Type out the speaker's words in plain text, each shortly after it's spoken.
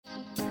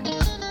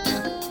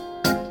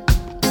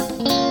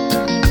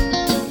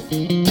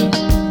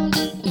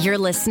You're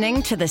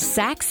listening to the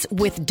Sex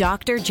with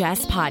Dr.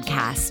 Jess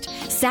podcast.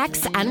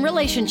 Sex and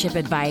relationship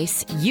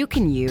advice you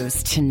can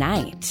use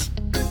tonight.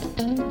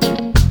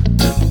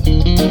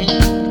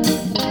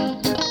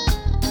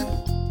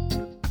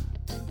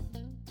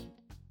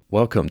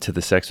 Welcome to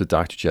the Sex with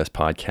Dr. Jess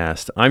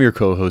podcast. I'm your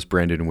co-host,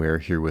 Brandon Ware,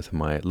 here with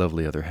my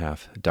lovely other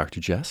half, Dr.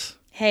 Jess.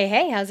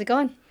 Hey, how's it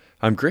going?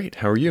 I'm great.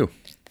 How are you?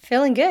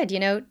 Feeling good.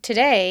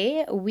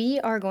 Today we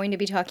are going to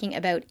be talking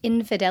about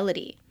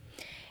infidelity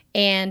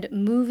and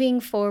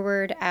moving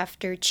forward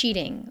after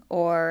cheating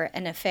or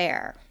an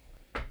affair.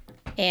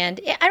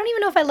 And I don't even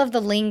know if I love the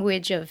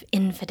language of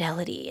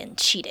infidelity and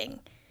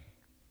cheating.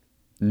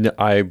 No,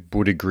 I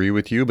would agree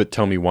with you, but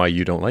tell me why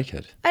you don't like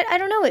it. I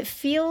don't know. It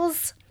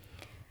feels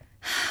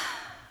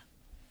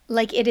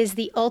like it is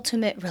the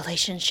ultimate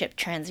relationship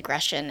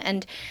transgression.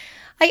 And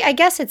I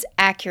guess it's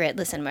accurate.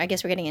 Listen, I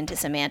guess we're getting into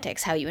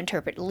semantics, how you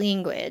interpret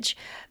language.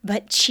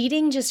 But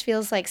cheating just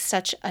feels like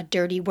such a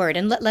dirty word.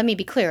 And let me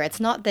be clear.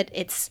 It's not that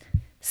it's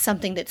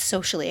something that's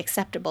socially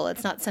acceptable.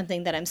 It's not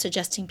something that I'm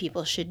suggesting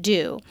people should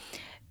do.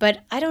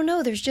 But I don't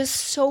know. There's just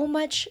so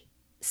much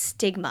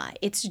stigma.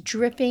 It's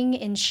dripping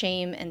in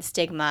shame and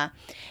stigma.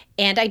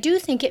 And I do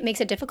think it makes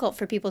it difficult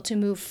for people to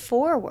move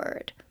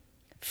forward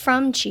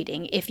from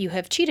cheating if you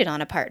have cheated on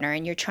a partner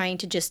and you're trying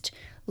to just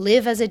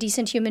live as a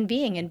decent human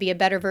being and be a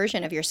better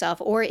version of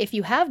yourself. Or if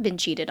you have been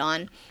cheated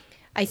on,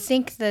 I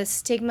think the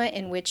stigma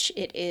in which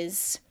it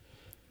is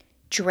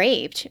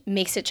draped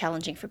makes it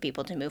challenging for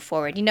people to move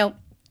forward.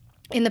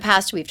 In the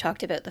past, we've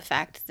talked about the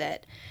fact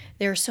that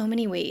there are so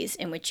many ways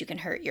in which you can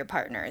hurt your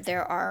partner.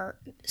 There are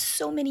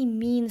so many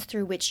means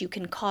through which you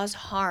can cause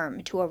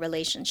harm to a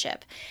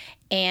relationship.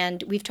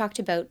 And we've talked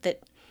about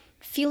that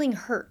feeling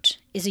hurt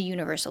is a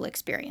universal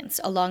experience,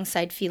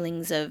 alongside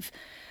feelings of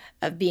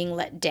being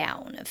let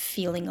down, of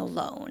feeling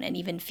alone, and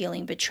even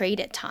feeling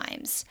betrayed at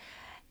times.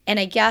 And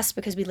I guess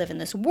because we live in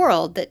this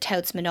world that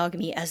touts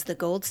monogamy as the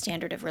gold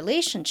standard of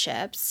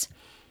relationships,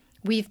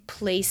 we've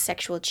placed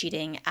sexual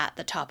cheating at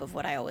the top of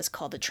what I always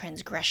call the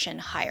transgression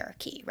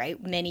hierarchy,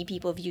 right? Many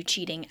people view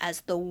cheating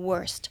as the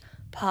worst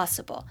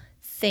possible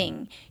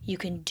thing you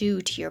can do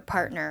to your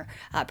partner,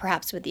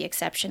 perhaps with the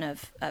exception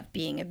of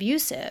being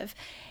abusive.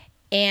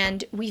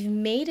 And we've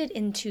made it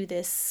into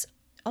this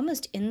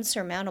almost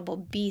insurmountable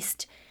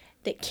beast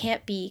that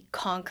can't be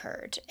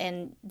conquered,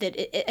 and that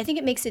I think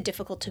it makes it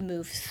difficult to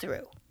move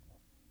through.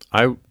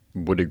 I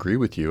would agree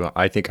with you.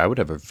 I think I would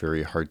have a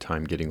very hard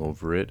time getting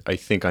over it. I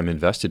think I'm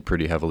invested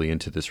pretty heavily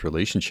into this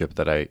relationship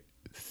that I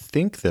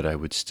think that I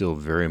would still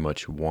very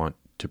much want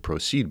to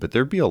proceed, but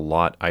there'd be a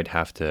lot I'd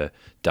have to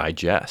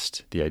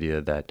digest. The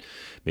idea that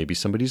maybe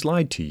somebody's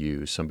lied to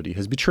you, somebody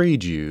has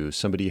betrayed you,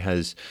 somebody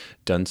has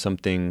done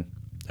something,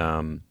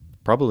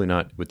 probably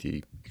not with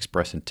the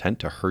express intent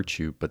to hurt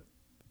you, but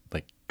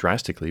like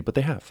drastically, but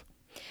they have.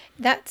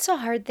 That's a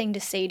hard thing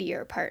to say to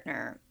your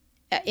partner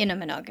in a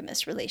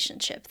monogamous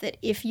relationship, that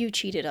if you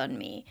cheated on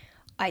me,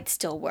 I'd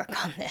still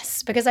work on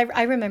this. Because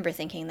I remember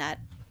thinking that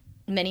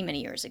many, many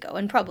years ago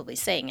and probably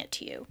saying it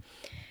to you.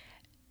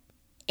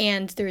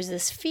 And there's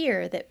this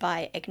fear that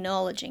by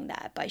acknowledging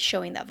that, by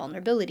showing that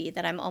vulnerability,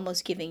 that I'm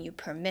almost giving you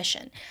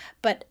permission.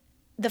 But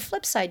the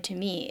flip side to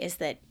me is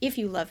that if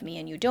you love me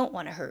and you don't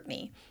want to hurt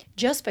me,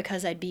 just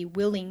because I'd be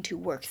willing to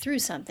work through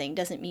something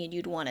doesn't mean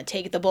you'd want to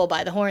take the bull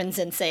by the horns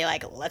and say,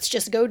 like, let's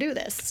just go do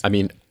this. I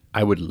mean,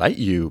 I would let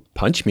you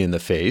punch me in the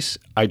face.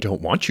 I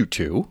don't want you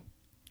to,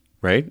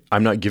 right?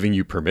 I'm not giving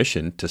you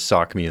permission to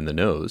sock me in the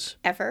nose.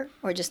 Ever?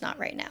 Or just not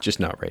right now? Just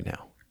not right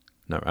now.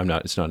 No, I'm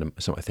not. It's not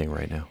my thing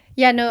right now.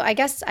 Yeah, no, I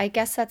guess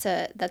that's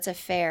a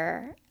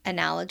fair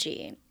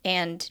analogy.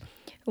 And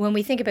when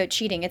we think about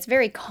cheating, it's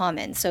very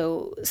common.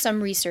 So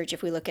some research,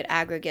 if we look at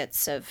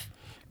aggregates of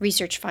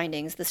research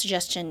findings, the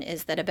suggestion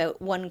is that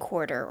about 1/4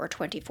 or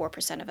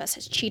 24% of us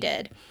has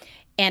cheated.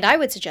 And I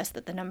would suggest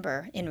that the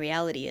number in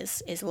reality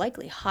is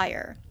likely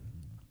higher,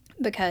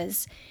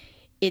 because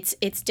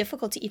it's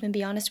difficult to even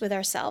be honest with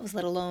ourselves,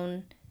 let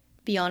alone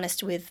be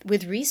honest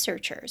with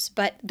researchers.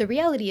 But the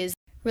reality is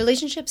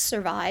relationships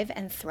survive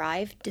and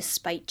thrive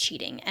despite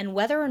cheating. And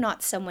whether or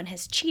not someone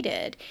has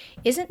cheated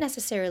isn't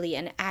necessarily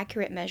an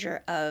accurate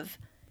measure of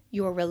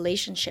your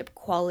relationship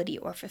quality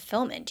or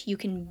fulfillment. You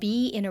can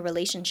be in a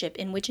relationship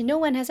in which no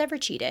one has ever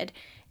cheated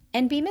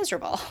and be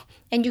miserable.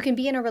 And you can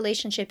be in a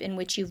relationship in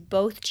which you've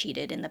both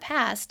cheated in the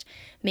past.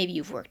 Maybe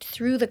you've worked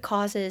through the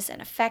causes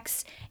and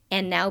effects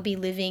and now be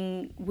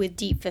living with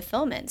deep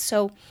fulfillment.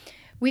 So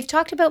we've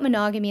talked about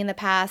monogamy in the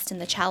past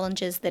and the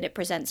challenges that it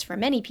presents for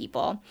many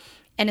people,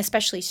 and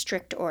especially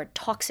strict or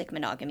toxic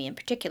monogamy in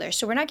particular.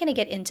 So we're not going to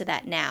get into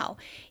that now.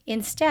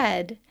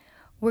 Instead,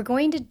 we're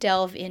going to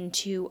delve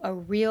into a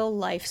real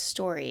life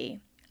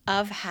story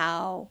of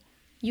how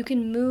you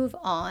can move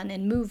on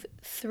and move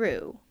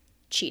through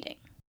cheating.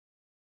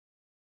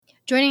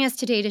 Joining us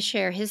today to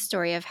share his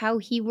story of how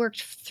he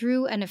worked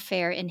through an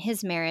affair in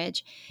his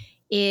marriage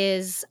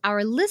is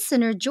our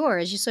listener,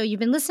 George. So you've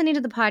been listening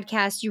to the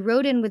podcast. You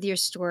wrote in with your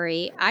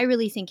story. I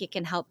really think it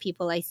can help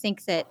people. I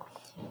think that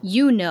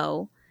you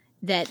know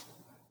that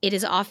it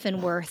is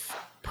often worth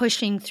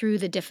pushing through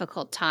the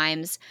difficult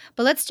times.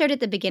 But let's start at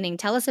the beginning.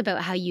 Tell us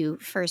about how you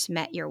first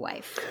met your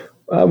wife.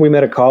 We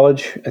met at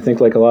college. I think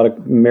like a lot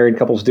of married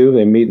couples do,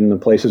 they meet in the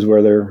places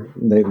where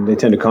they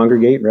tend to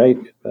congregate, right?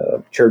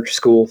 Church,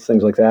 school,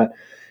 things like that.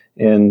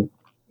 And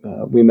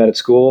we met at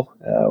school.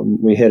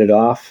 We hit it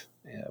off.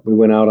 We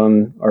went out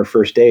on our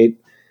first date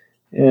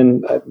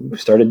and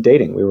started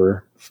dating. We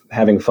were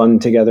having fun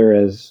together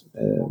as,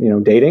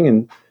 dating.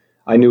 And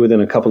I knew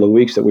within a couple of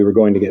weeks that we were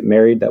going to get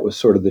married. That was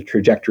sort of the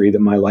trajectory that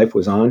my life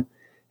was on.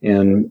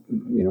 And,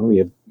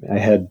 I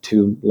had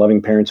two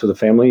loving parents with a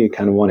family. You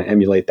kind of want to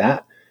emulate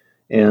that.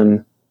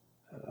 And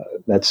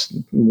that's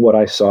what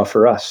I saw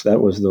for us.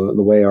 That was the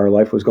way our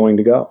life was going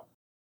to go.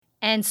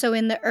 And so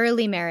in the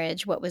early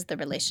marriage, what was the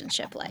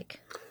relationship like?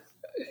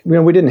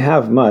 We didn't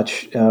have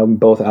much,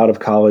 both out of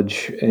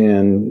college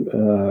and,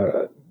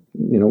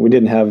 we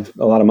didn't have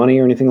a lot of money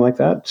or anything like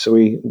that. So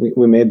we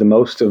made the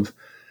most of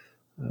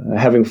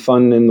having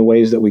fun in the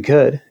ways that we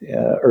could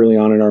early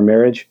on in our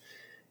marriage.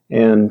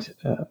 And,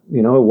 it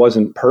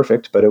wasn't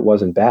perfect, but it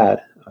wasn't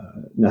bad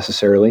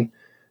necessarily.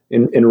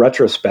 In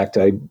retrospect,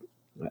 I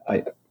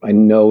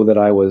know that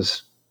I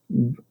was,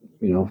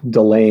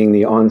 delaying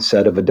the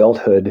onset of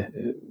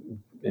adulthood,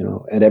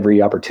 at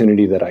every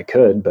opportunity that I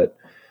could. But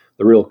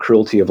the real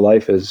cruelty of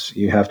life is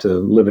you have to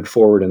live it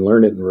forward and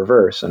learn it in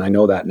reverse. And I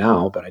know that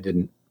now, but I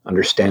didn't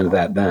understand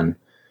that then.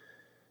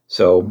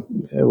 So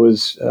it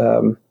was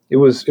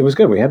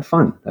good. We had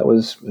fun. That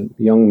was a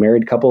young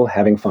married couple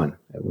having fun.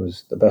 It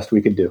was the best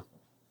we could do.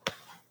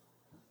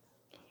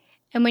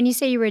 And when you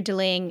say you were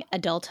delaying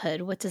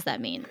adulthood, what does that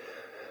mean?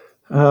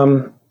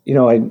 I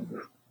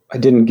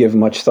didn't give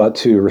much thought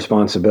to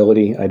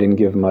responsibility. I didn't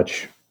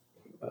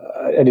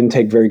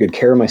take very good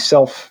care of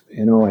myself.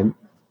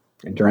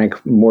 I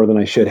drank more than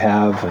I should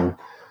have. And,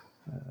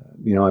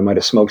 I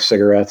might've smoked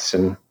cigarettes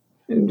and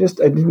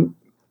just, I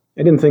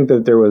didn't think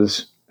that there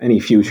was any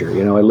future.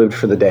 I lived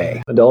for the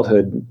day.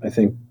 Adulthood, I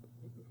think,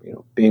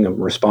 being a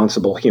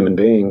responsible human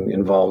being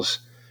involves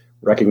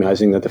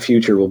recognizing that the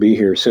future will be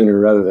here sooner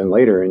rather than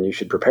later, and you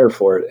should prepare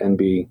for it and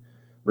be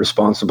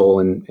responsible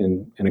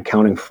in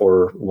accounting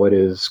for what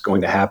is going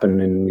to happen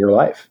in your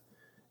life.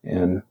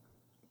 And,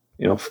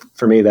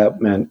 for me, that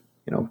meant,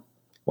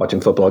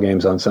 watching football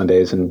games on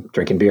Sundays and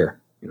drinking beer.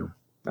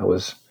 That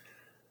was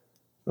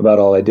about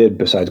all I did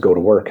besides go to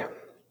work.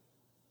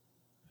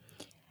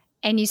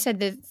 And you said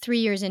that 3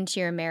 years into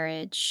your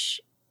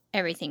marriage,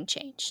 everything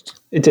changed.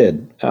 It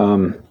did.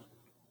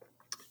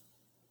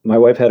 My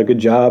wife had a good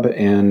job,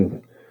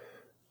 and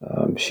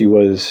she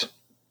was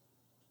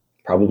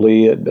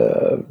probably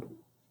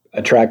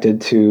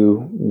attracted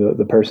to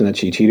the person that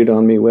she cheated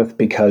on me with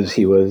because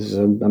he was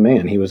a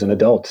man. He was an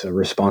adult, a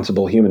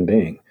responsible human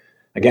being.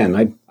 Again,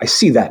 I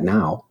see that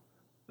now.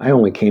 I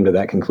only came to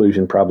that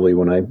conclusion probably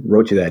when I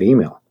wrote you that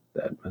email.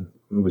 That I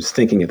was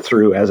thinking it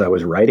through as I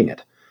was writing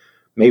it.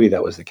 Maybe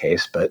that was the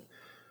case, but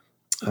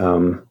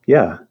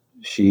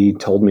she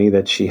told me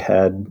that she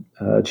had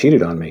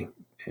cheated on me.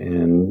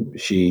 And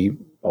she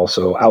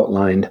also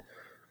outlined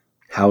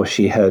how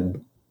she had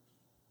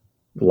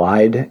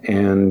lied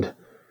and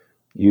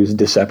used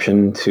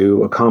deception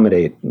to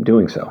accommodate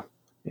doing so.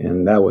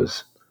 And that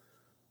was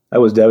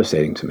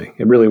devastating to me.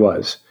 It really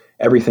was.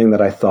 Everything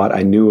that I thought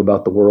I knew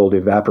about the world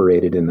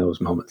evaporated in those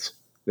moments.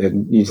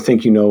 You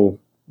think you know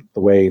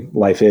the way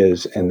life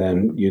is, and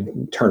then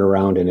you turn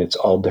around and it's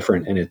all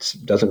different, and it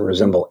doesn't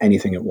resemble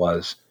anything it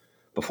was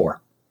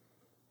before.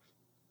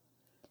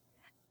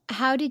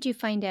 How did you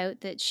find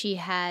out that she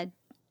had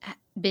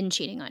been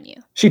cheating on you?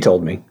 She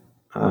told me.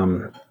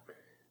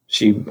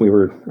 We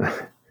were,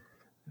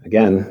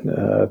 again,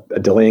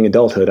 delaying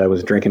adulthood. I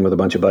was drinking with a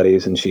bunch of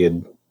buddies, and she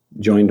had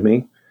joined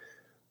me.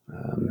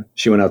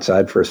 She went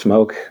outside for a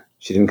smoke.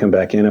 She didn't come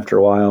back in after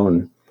a while,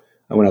 and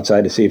I went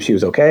outside to see if she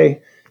was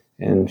okay.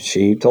 And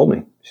she told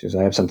me, she says,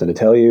 "I have something to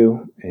tell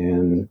you."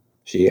 And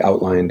she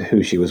outlined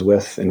who she was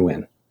with and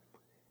when.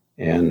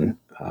 And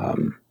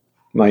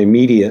my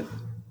immediate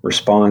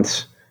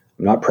response,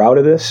 I'm not proud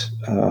of this,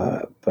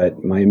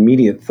 but my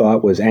immediate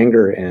thought was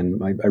anger,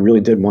 and I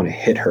really did want to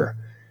hit her.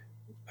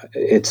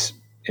 It's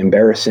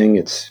embarrassing.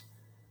 It's,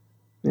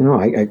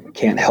 I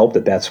can't help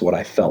that that's what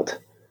I felt.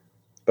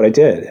 But I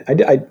did. I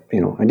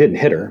didn't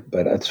hit her,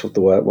 but that's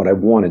what I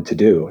wanted to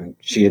do. And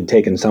she had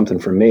taken something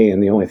from me,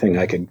 and the only thing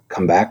I could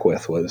come back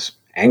with was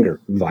anger,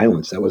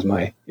 violence. That was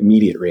my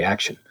immediate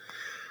reaction.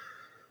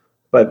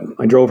 But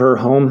I drove her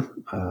home.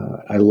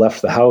 I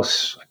left the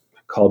house. I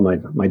called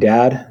my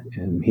dad,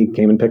 and he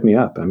came and picked me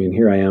up. I mean,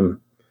 here I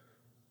am,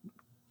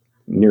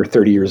 near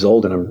 30 years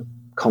old, and I'm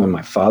calling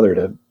my father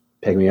to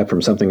pick me up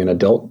from something an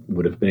adult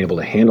would have been able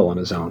to handle on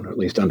his own, or at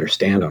least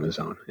understand on his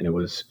own. And it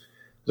was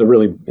a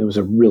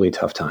really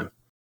tough time.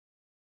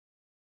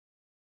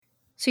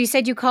 So you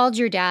said you called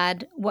your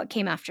dad. What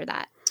came after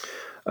that?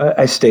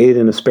 I stayed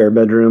in a spare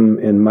bedroom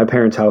in my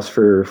parents' house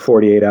for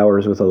 48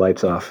 hours with the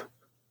lights off.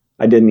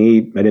 I didn't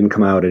eat. I didn't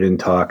come out. I didn't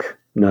talk.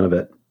 None of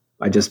it.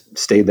 I just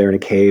stayed there in a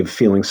cave,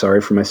 feeling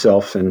sorry for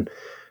myself and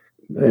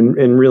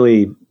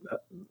really,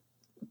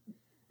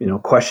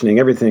 questioning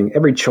everything,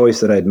 every choice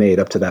that I'd made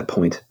up to that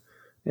point.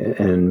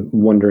 and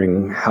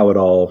wondering how it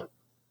all,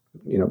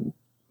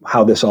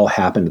 how this all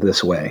happened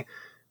this way.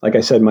 Like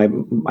I said,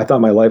 I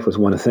thought my life was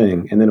one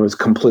thing, and then it was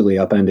completely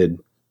upended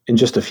in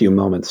just a few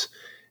moments.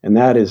 And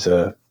that is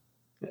a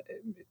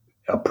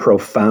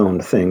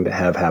profound thing to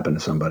have happen to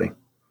somebody.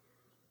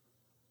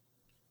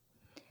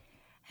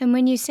 And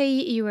when you say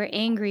you were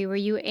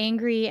you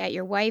angry at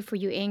your wife? Were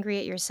you angry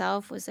at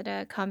yourself? Was it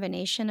a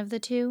combination of the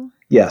two?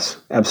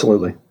 Yes,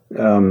 absolutely.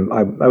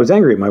 I was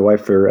angry at my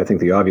wife for, I think,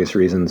 the obvious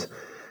reasons.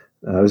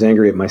 I was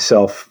angry at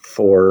myself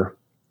for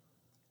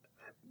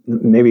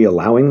maybe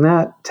allowing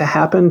that to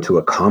happen, to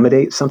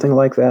accommodate something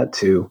like that,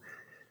 to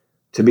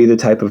be the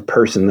type of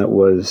person that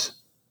was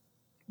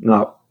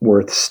not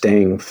worth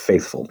staying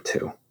faithful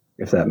to,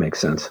 if that makes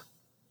sense.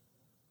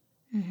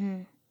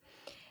 Mm-hmm.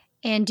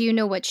 And do you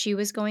know what she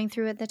was going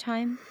through at the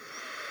time?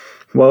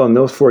 Well, in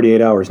those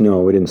 48 hours,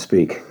 no, we didn't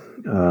speak.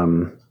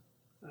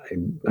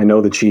 I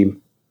know that she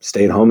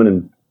stayed home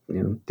and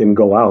didn't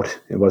go out.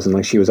 It wasn't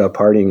like she was out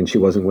partying and she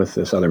wasn't with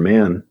this other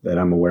man that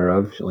I'm aware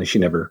of. At least she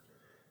never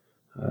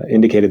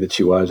indicated that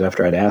she was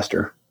after I'd asked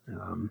her.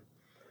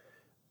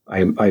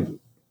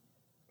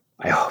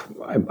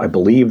 I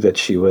believe that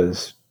she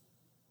was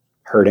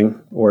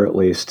hurting, or at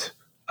least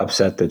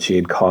upset that she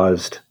had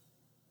caused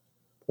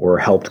or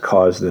helped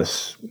cause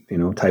this,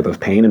 type of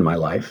pain in my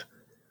life.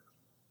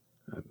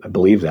 I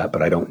believe that,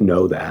 but I don't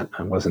know that.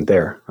 I wasn't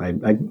there.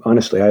 I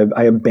honestly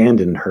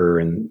abandoned her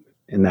in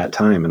that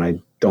time, and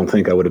I don't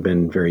think I would have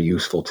been very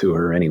useful to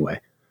her anyway.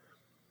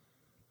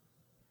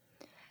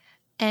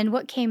 And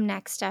what came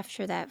next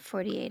after that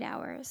 48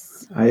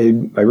 hours? I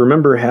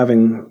remember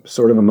having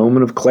sort of a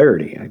moment of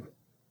clarity.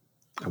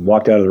 I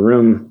walked out of the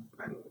room,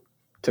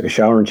 took a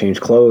shower and changed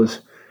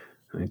clothes.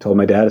 I told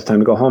my dad it's time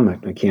to go home.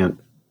 I can't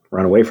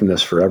run away from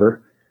this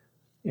forever.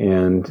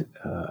 And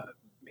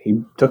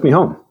he took me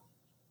home.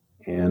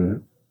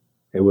 And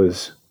it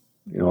was,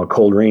 a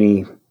cold,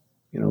 rainy,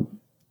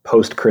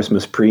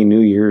 post-Christmas,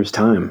 pre-New Year's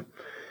time.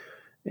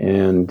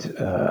 And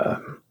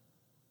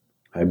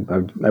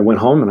I went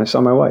home and I saw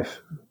my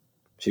wife.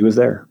 She was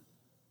there.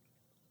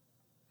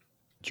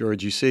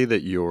 George, you say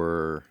that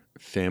your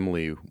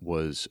family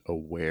was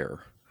aware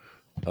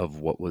of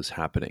what was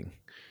happening.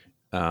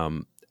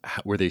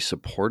 Were they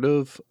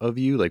supportive of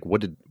you? Like,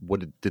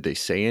 did they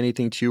say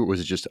anything to you, or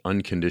was it just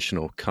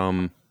unconditional?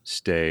 Come,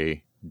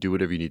 stay, do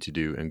whatever you need to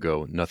do, and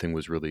go. Nothing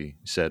was really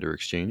said or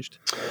exchanged.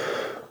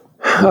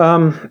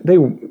 They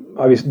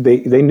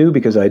obviously they knew,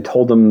 because I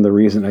told them the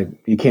reason.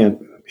 You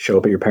can't show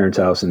up at your parents'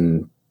 house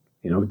and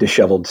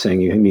disheveled,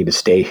 saying you need to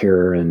stay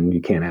here and you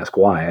can't ask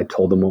why. I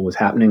told them what was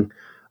happening.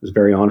 I was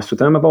very honest with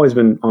them. I've always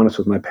been honest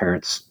with my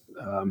parents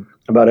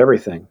about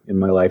everything in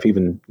my life,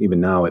 even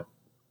now at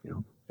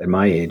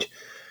my age.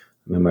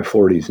 I'm in my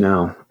 40s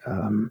now.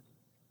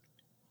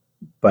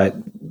 But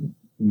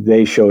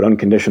they showed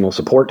unconditional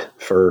support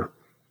for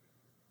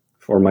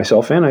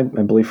myself, and I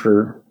believe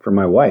for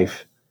my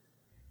wife.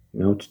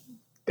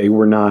 They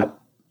were not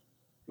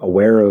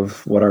aware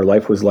of what our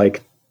life was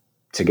like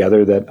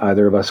together that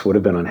either of us would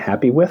have been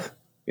unhappy with.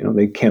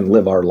 They can't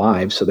live our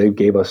lives, so they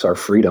gave us our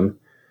freedom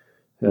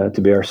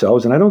to be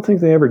ourselves. And I don't think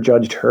they ever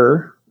judged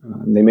her.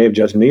 They may have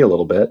judged me a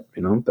little bit,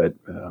 but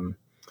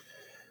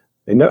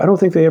I don't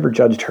think they ever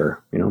judged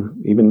her.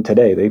 Even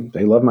today,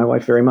 they love my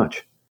wife very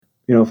much.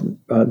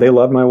 They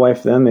love my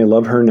wife then. They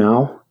love her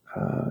now,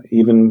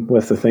 even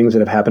with the things that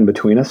have happened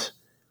between us.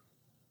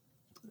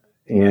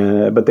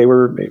 But they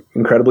were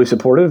incredibly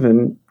supportive,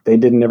 and they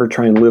didn't ever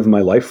try and live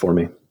my life for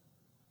me.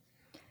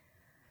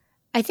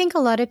 I think a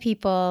lot of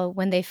people,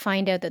 when they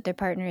find out that their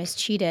partner is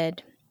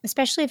cheated,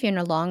 especially if you're in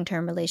a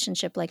long-term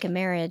relationship like a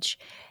marriage,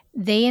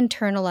 they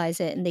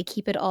internalize it and they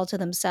keep it all to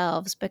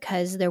themselves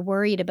because they're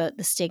worried about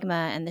the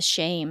stigma and the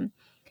shame.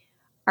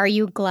 Are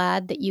you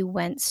glad that you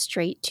went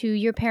straight to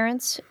your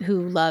parents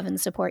who love and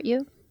support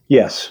you?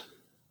 Yes.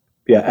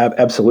 Yeah,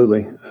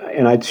 absolutely.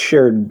 And I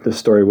shared this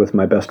story with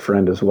my best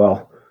friend as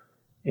well.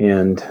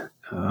 And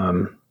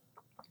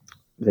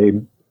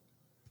they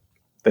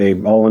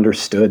all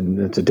understood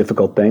it's a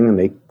difficult thing, and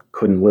they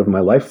couldn't live my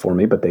life for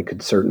me, but they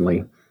could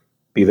certainly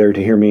be there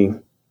to hear me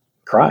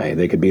cry.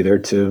 They could be there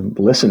to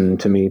listen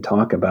to me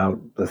talk about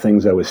the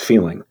things I was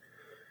feeling.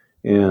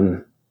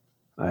 And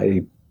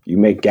you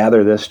may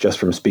gather this just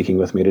from speaking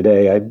with me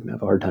today. I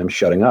have a hard time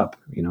shutting up,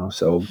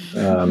 so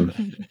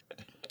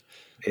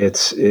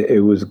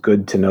it was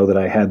good to know that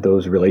I had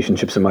those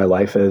relationships in my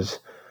life as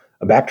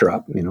a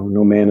backdrop.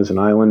 No man is an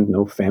island,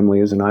 no family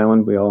is an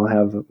island.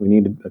 We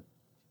need a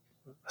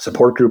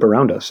support group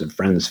around us, and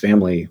friends,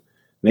 family,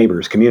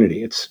 neighbors,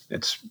 community. It's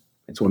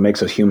what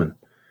makes us human.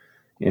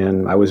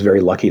 And I was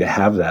very lucky to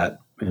have that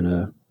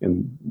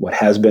in what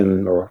has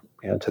been,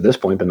 to this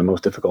point, been the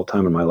most difficult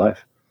time in my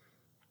life.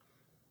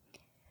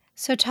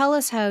 So tell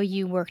us how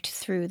you worked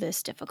through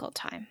this difficult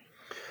time.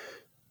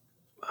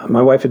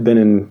 My wife had been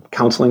in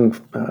counseling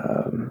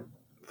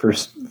for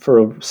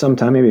some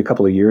time, maybe a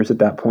couple of years at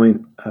that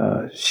point.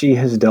 She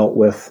has dealt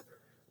with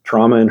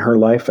trauma in her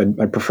life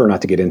I'd prefer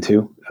not to get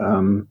into,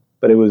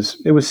 but it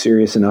was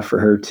serious enough for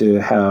her to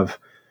have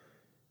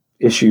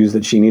issues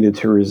that she needed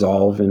to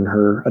resolve in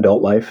her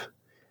adult life.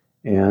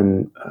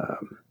 And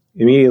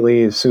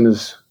immediately, as soon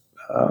as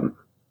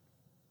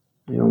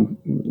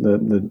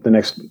the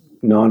next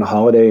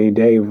non-holiday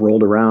day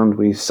rolled around,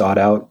 we sought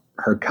out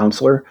her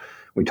counselor.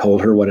 We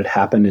told her what had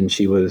happened, and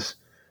she was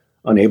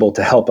unable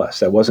to help us.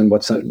 That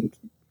wasn't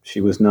she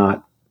was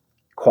not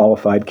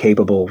qualified,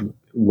 capable,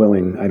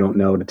 willing, I don't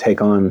know, to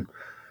take on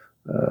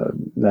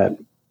that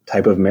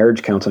type of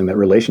marriage counseling, that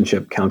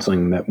relationship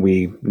counseling that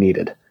we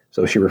needed.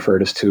 So she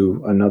referred us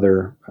to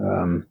another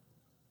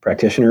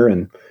practitioner,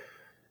 and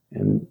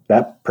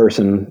that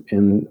person,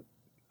 in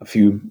a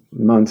few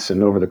months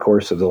and over the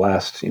course of the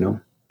last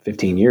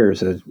 15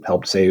 years, has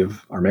helped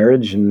save our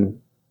marriage and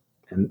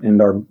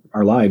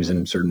our lives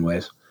in certain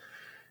ways.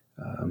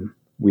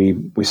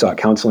 We sought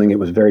counseling. It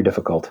was very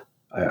difficult.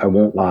 I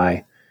won't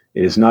lie.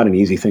 It is not an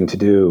easy thing to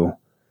do.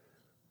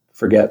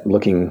 Forget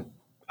looking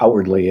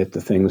outwardly at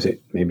the things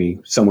that maybe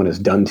someone has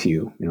done to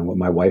you, what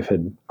my wife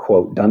had,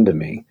 quote, done to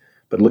me,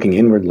 but looking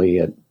inwardly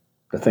at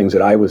the things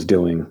that I was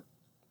doing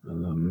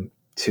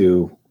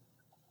to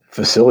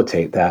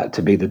facilitate that,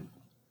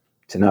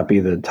 to not be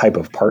the type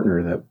of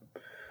partner that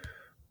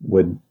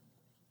would,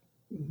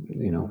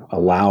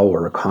 allow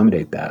or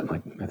accommodate that.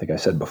 Like I think I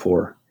said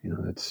before,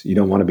 you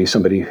don't want to be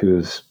somebody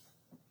who's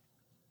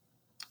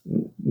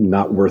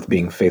not worth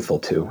being faithful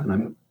to.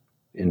 And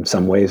in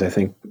some ways, I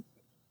think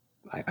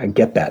I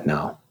get that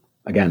now,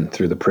 again,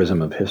 through the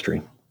prism of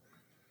history.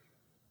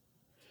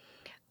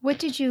 What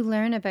did you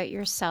learn about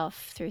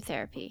yourself through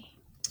therapy?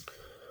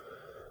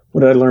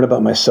 What did I learn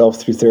about myself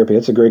through therapy?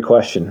 That's a great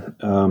question.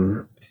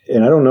 And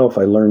I don't know if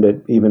I learned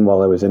it even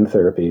while I was in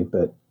therapy,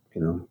 but,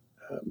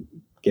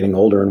 getting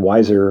older and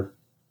wiser,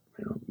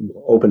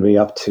 opened me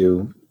up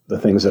to the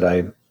things that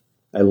I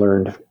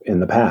learned in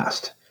the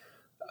past.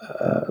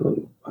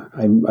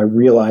 I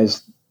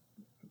realized,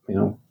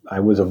 I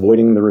was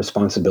avoiding the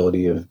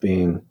responsibility of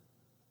being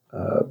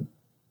an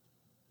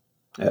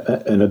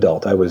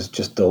adult. I was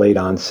just delayed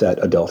onset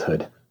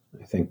adulthood.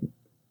 I think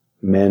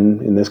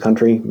men in this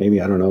country, maybe,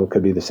 I don't know, it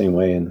could be the same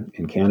way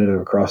in Canada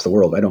or across the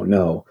world. I don't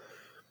know.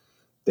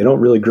 They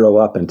don't really grow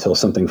up until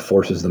something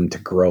forces them to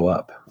grow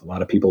up. A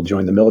lot of people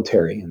join the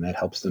military, and that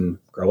helps them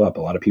grow up.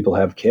 A lot of people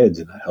have kids,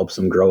 and that helps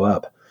them grow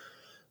up.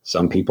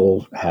 Some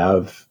people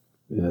have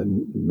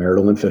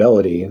marital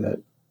infidelity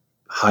that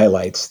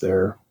highlights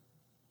their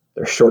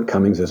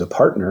shortcomings as a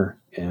partner,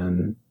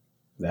 and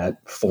that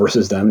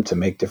forces them to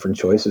make different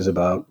choices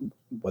about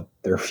what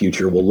their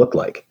future will look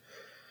like.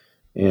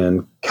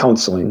 And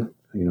counseling,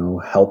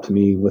 helped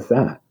me with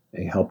that.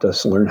 They helped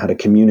us learn how to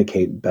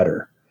communicate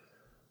better.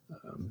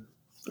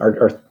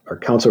 Our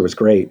counselor was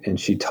great, and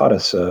she taught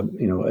us, a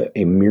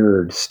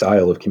mirrored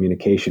style of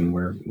communication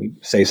where we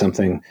say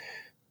something,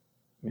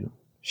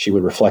 she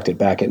would reflect it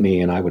back at me,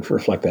 and I would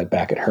reflect that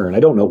back at her. And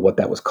I don't know what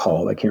that was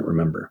called. I can't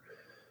remember,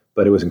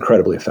 but it was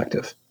incredibly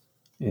effective.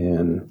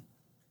 And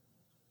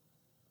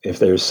if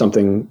there's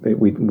something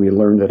we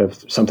learned, that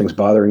if something's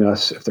bothering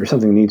us, if there's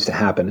something that needs to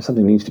happen, if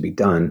something needs to be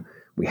done,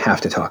 we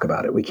have to talk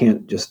about it. We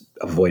can't just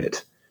avoid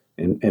it,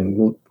 and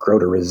we'll grow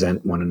to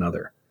resent one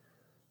another.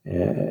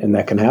 And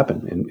that can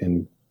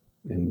happen.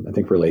 And I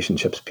think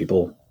relationships,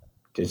 people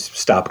just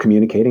stop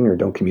communicating or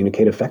don't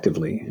communicate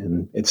effectively.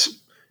 And it's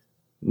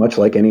much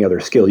like any other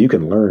skill. You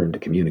can learn to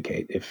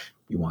communicate if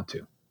you want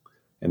to.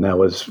 And that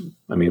was,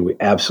 we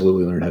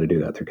absolutely learned how to do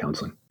that through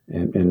counseling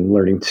and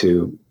learning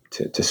to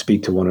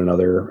speak to one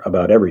another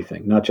about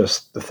everything, not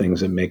just the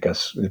things that make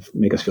us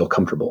feel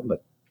comfortable,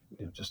 but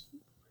just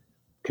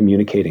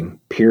communicating,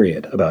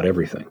 period, about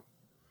everything.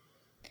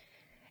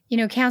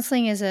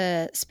 Counseling is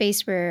a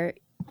space where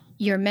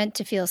you're meant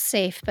to feel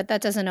safe, but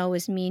that doesn't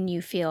always mean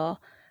you feel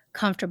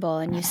comfortable.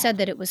 And you said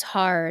that it was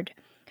hard.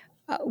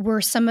 Were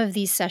some of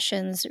these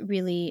sessions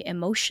really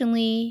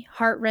emotionally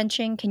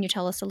heart-wrenching? Can you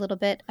tell us a little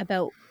bit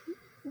about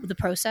the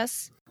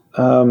process?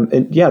 So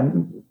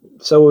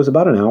it was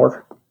about an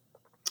hour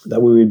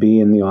that we would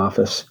be in the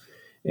office,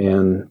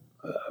 and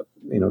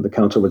the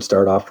counselor would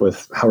start off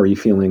with, how are you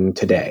feeling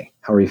today?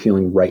 How are you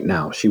feeling right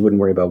now? She wouldn't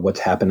worry about what's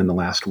happened in the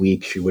last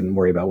week. She wouldn't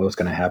worry about what's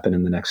going to happen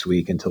in the next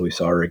week until we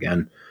saw her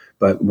again.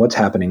 But what's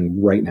happening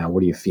right now?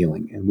 What are you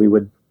feeling? And we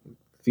would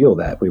feel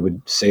that. We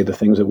would say the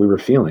things that we were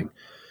feeling.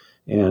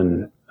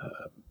 And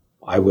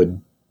I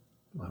would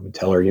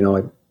tell her,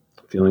 I'm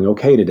feeling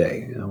okay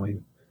today.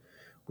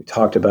 We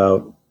talked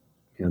about,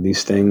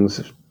 these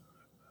things,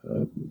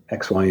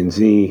 X, Y, and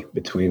Z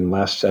between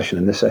last session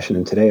and this session,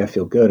 and today I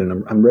feel good,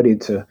 and I'm ready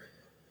to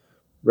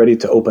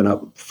open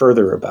up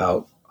further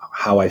about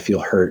how I feel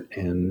hurt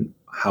and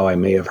how I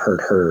may have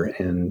hurt her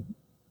and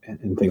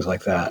things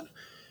like that.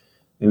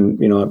 And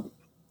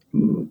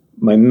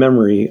my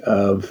memory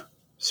of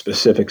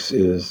specifics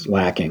is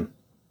lacking.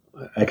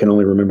 I can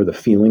only remember the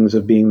feelings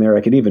of being there.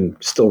 I could even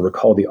still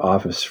recall the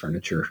office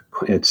furniture.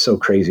 It's so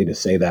crazy to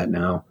say that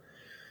now.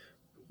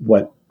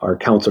 What our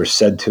counselor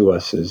said to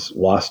us is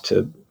lost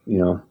to,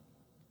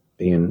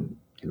 being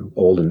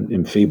old and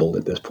enfeebled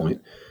at this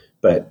point.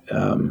 But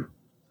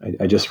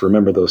I just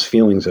remember those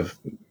feelings of,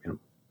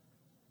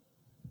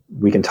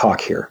 we can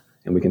talk here,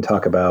 and we can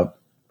talk about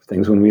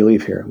things when we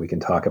leave here. We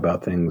can talk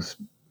about things,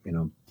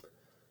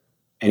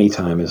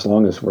 anytime, as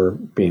long as we're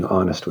being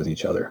honest with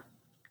each other.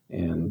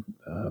 And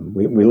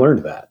we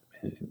learned that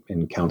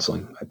in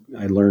counseling.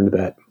 I learned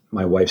that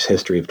my wife's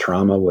history of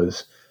trauma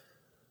was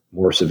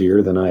more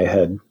severe than I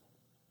had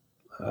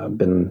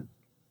been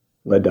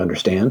led to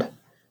understand,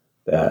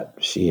 that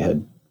she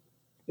had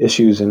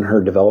issues in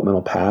her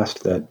developmental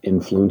past that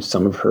influenced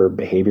some of her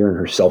behavior and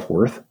her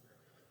self-worth.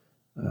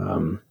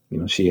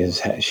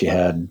 She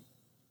had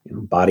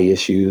body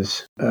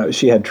issues.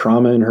 She had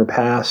trauma in her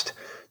past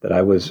that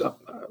I was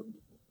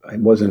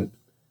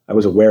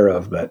aware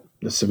of, but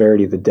the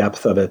severity, the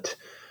depth of it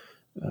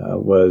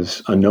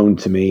was unknown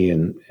to me,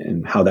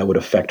 and how that would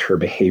affect her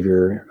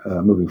behavior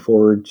moving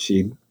forward.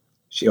 She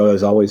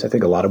was always, I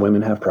think a lot of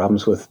women have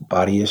problems with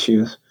body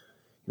issues.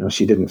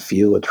 She didn't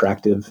feel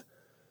attractive,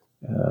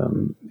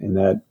 and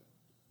that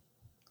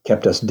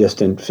kept us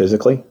distant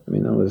physically. I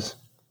mean, that was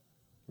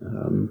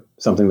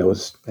something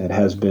that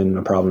has been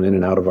a problem in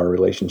and out of our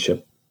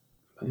relationship,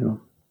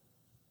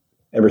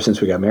 ever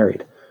since we got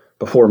married.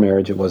 Before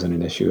marriage, it wasn't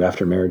an issue.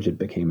 After marriage, it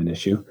became an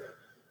issue.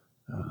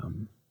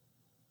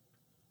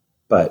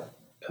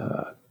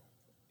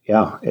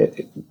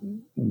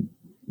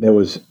 There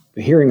was,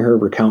 hearing her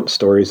recount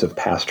stories of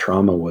past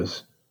trauma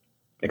was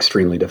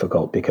extremely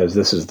difficult, because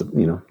this is the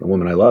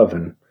woman I love,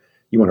 and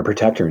you want to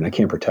protect her, and I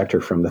can't protect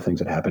her from the things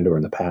that happened to her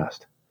in the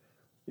past.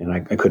 And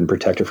I couldn't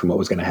protect her from what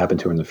was going to happen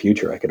to her in the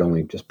future. I could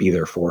only just be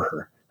there for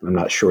her. And I'm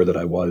not sure that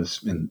I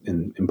was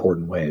in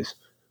important ways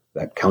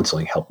that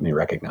counseling helped me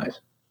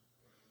recognize.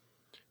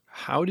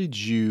 How did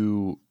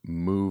you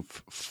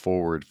move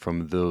forward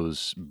from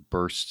those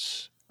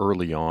bursts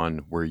early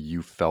on where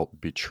you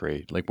felt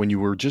betrayed? Like when you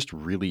were just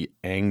really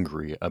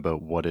angry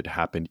about what had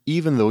happened,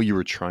 even though you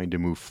were trying to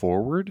move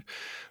forward,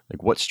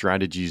 like what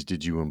strategies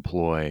did you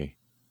employ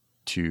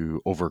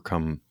to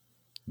overcome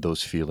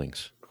those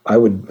feelings? I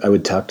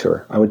would talk to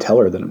her. I would tell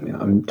her that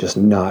I'm just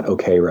not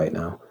okay right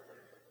now.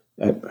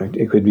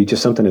 It could be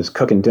just something as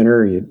cooking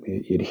dinner.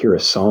 You'd hear a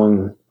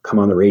song come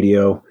on the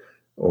radio,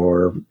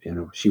 or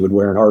she would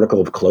wear an article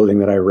of clothing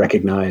that I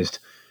recognized,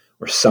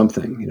 or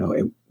something.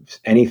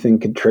 Anything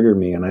could trigger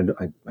me, and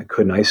I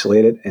couldn't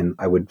isolate it, and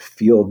I would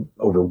feel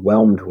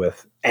overwhelmed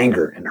with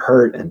anger and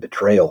hurt and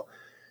betrayal,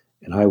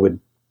 and I would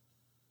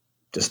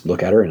just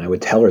look at her and I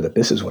would tell her that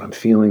this is what I'm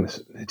feeling.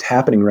 It's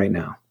happening right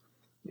now,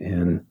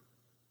 and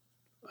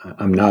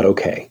I'm not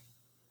okay.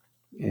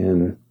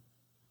 And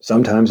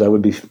sometimes I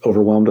would be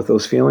overwhelmed with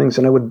those feelings,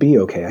 and I would be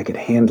okay. I could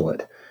handle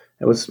it.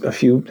 That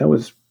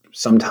was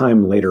some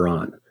time later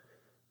on.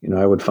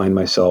 I would find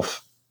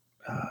myself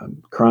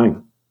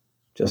crying,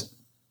 just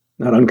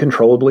not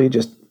uncontrollably,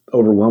 just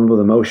overwhelmed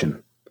with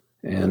emotion.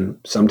 And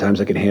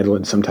sometimes I could handle it,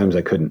 and sometimes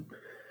I couldn't.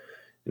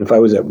 And if I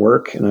was at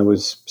work and I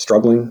was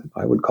struggling,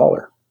 I would call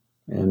her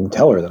and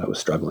tell her that I was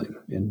struggling.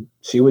 And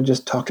she would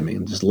just talk to me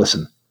and just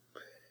listen.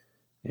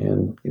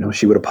 And,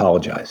 she would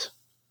apologize.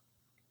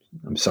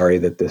 I'm sorry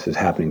that this is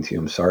happening to you.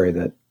 I'm sorry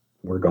that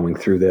we're going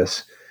through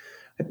this.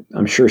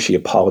 I'm sure she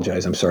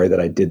apologized. I'm sorry that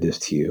I did this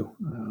to you.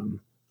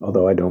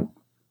 Although I don't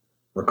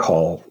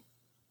recall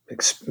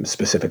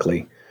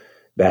specifically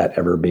that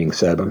ever being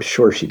said, but I'm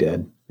sure she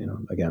did.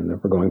 Again,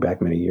 we're going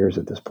back many years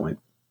at this point.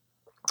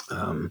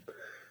 And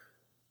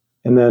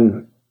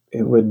then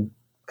it would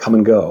come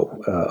and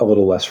go a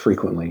little less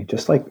frequently,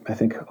 just like I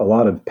think a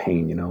lot of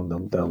pain,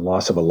 the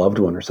loss of a loved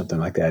one or something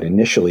like that.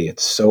 Initially,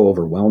 it's so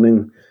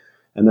overwhelming,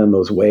 and then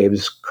those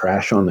waves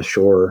crash on the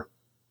shore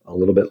a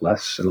little bit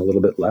less and a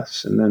little bit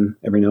less, and then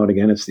every now and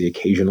again, it's the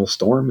occasional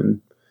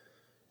storm.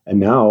 And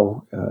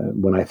now,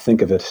 when I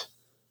think of it,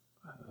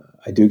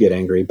 I do get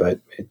angry, but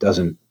it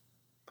doesn't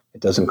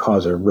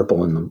cause a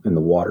ripple in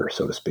the water,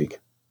 so to speak.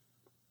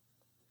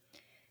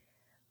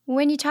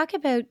 When you talk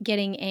about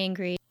getting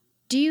angry,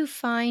 do you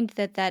find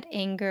that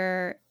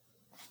anger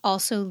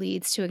also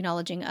leads to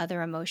acknowledging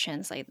other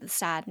emotions like the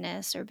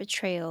sadness or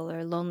betrayal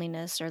or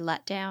loneliness or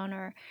letdown?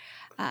 Or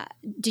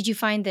did you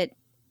find that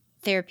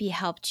therapy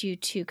helped you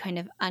to kind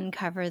of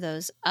uncover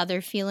those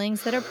other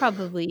feelings that are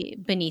probably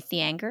beneath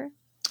the anger?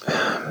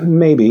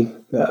 Maybe,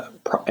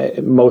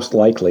 most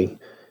likely.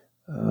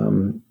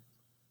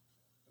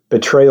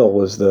 Betrayal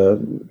was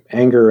the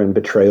anger and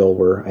betrayal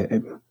were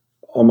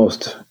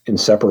almost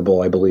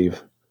inseparable, I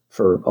believe,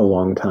 for a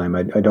long time.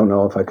 I don't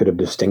know if I could have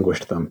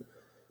distinguished them,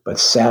 but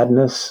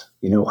sadness,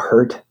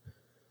 hurt,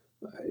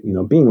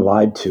 being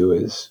lied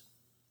to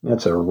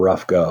that's a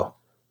rough go.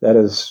 That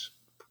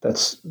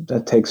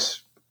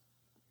takes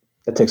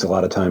a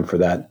lot of time for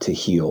that to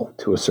heal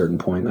to a certain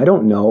point. I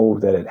don't know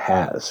that it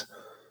has.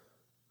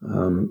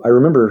 I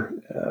remember,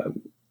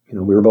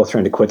 we were both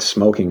trying to quit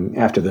smoking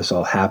after this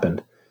all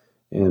happened,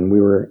 and we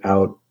were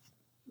out,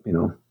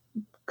 a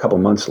couple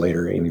months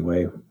later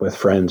anyway, with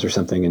friends or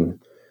something, and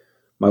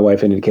my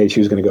wife indicated she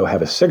was going to go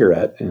have a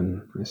cigarette,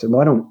 and I said,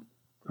 well, I don't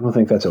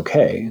think that's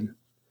okay. And,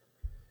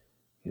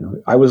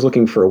 I was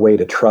looking for a way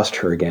to trust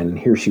her again, and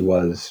here she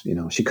was,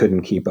 she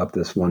couldn't keep up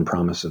this one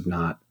promise of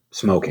not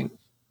smoking,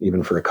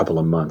 even for a couple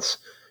of months.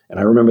 And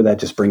I remember that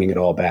just bringing it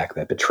all back.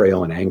 That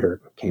betrayal and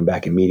anger came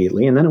back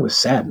immediately, and then it was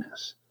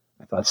sadness.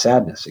 thought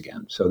sadness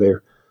again. So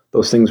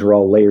those things were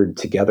all layered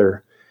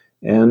together.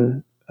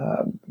 And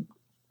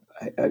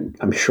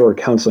I'm sure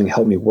counseling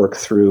helped me work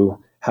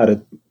through how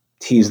to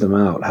tease them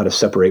out, how to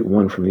separate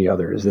one from the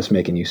other. Is this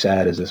making you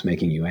sad? Is this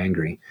making you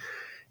angry?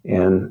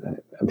 And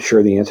I'm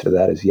sure the answer to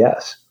that is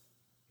yes.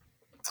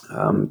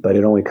 But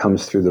it only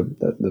comes through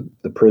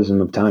the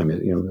prism of time.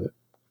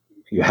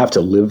 You have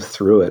to live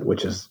through it,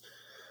 which is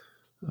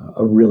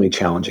a really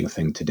challenging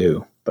thing to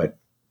do. But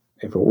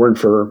if it weren't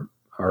for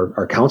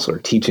our counselor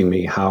teaching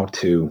me how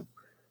to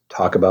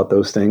talk about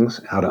those things,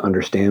 how to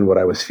understand what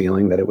I was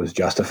feeling, that it was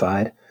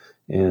justified,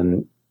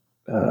 and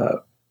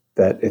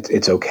that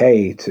it's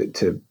okay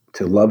to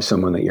love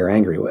someone that you're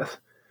angry with.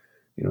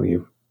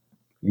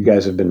 You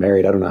guys have been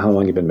married. I don't know how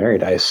long you've been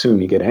married. I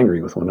assume you get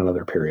angry with one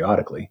another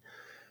periodically.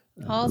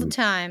 All the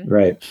time.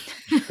 Right.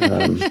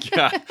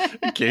 Yeah,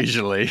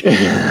 occasionally.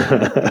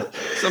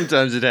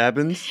 Sometimes it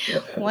happens.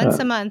 Once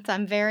a month,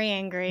 I'm very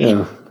angry.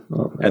 Yeah.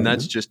 Well, And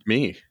that's just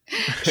me.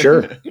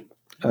 Sure.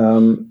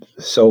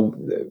 So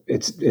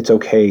it's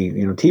okay,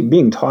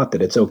 being taught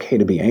that it's okay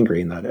to be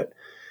angry and that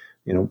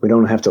we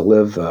don't have to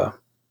live,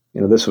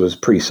 this was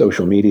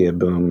pre-social media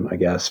boom, I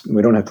guess.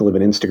 We don't have to live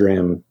an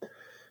Instagram,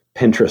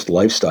 Pinterest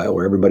lifestyle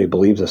where everybody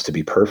believes us to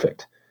be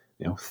perfect.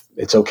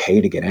 It's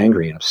okay to get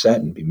angry and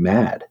upset and be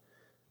mad,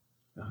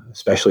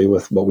 especially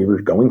with what we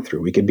were going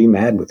through. We could be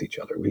mad with each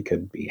other. We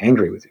could be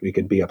angry with it. We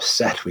could be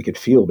upset. We could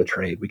feel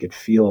betrayed. We could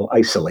feel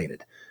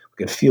isolated.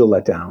 We could feel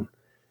let down.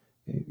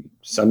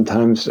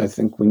 Sometimes I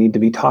think we need to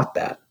be taught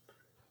that.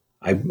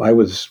 I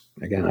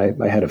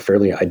had a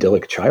fairly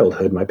idyllic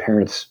childhood. My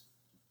parents,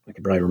 I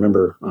can probably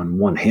remember on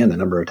one hand the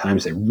number of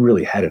times they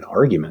really had an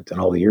argument in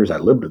all the years I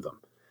lived with them.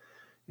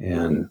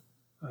 And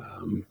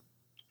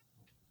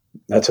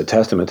that's a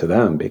testament to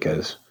them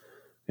because,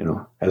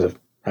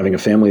 having a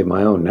family of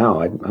my own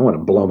now, I want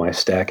to blow my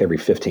stack every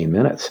 15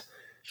 minutes.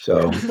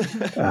 So,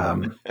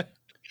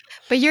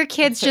 but your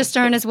kids just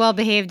aren't as well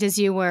behaved as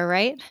you were,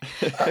 right?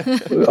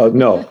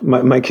 No,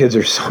 my kids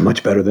are so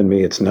much better than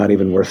me. It's not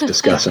even worth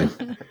discussing.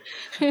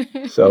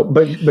 So,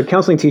 but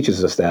counseling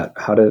teaches us that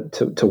how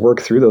to work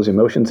through those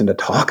emotions and to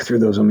talk through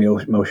those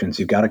emotions.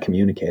 You've got to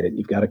communicate it.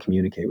 You've got to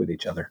communicate with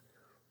each other.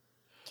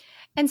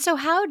 And so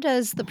how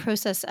does the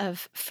process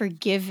of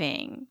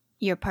forgiving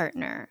your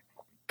partner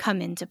come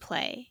into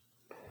play?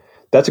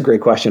 That's a great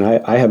question.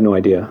 I have no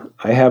idea.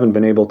 I haven't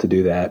been able to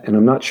do that, and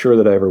I'm not sure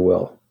that I ever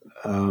will.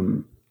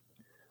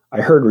 I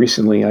heard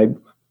recently, I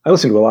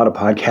listen to a lot of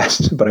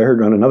podcasts, but I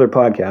heard on another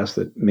podcast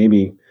that may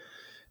be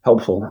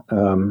helpful,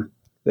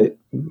 that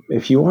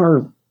if you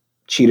are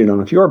cheated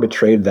on, if you are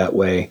betrayed that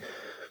way,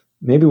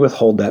 maybe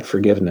withhold that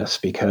forgiveness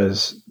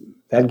because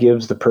that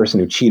gives the person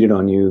who cheated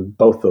on you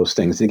both those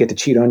things. They get to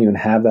cheat on you and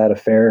have that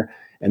affair,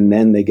 and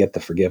then they get the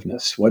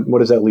forgiveness. What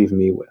does that leave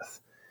me with?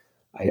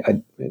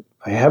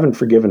 I haven't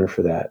forgiven her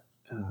for that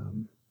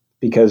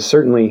because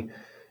certainly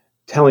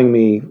telling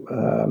me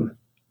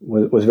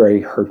was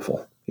very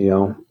hurtful.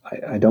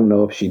 I don't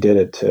know if she did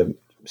it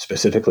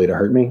specifically to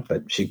hurt me,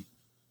 but she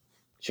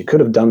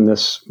could have done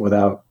this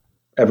without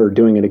ever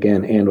doing it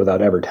again and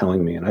without ever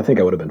telling me, and I think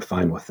I would have been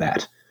fine with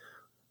that.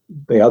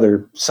 The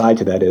other side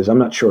to that is I'm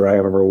not sure I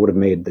ever would have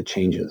made the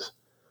changes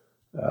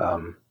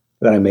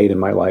that I made in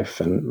my life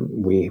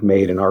and we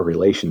made in our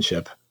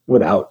relationship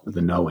without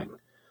the knowing.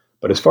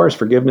 But as far as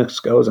forgiveness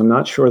goes, I'm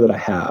not sure that I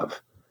have.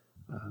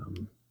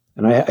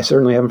 And I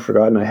certainly haven't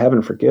forgotten. I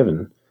haven't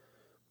forgiven.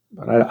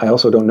 But I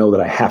also don't know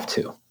that I have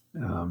to.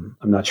 I'm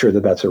not sure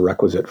that that's a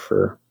requisite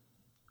for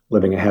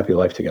living a happy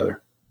life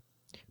together.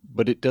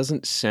 But it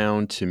doesn't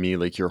sound to me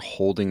like you're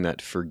holding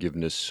that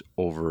forgiveness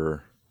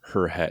over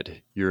her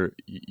head. You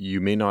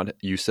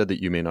said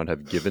that you may not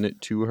have given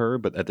it to her,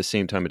 but at the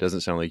same time, it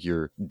doesn't sound like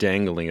you're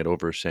dangling it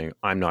over saying,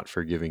 I'm not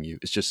forgiving you.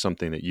 It's just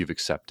something that you've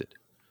accepted.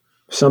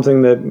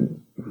 Something that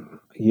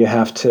you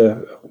have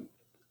to,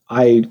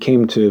 I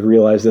came to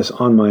realize this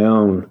on my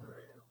own.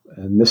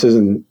 And this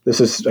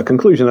is a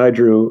conclusion that I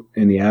drew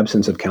in the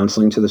absence of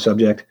counseling to the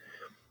subject,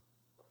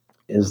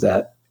 is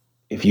that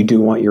if you do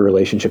want your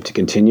relationship to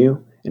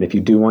continue, and if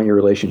you do want your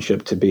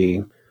relationship to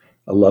be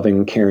a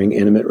loving, caring,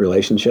 intimate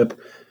relationship,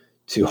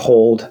 to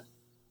hold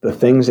the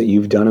things that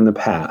you've done in the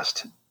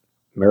past,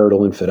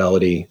 marital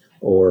infidelity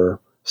or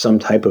some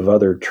type of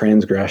other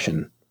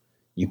transgression,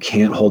 you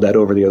can't hold that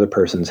over the other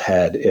person's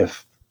head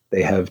if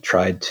they have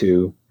tried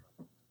to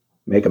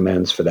make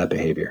amends for that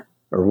behavior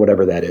or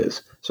whatever that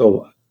is.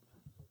 So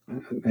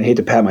I hate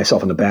to pat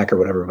myself on the back or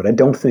whatever, but I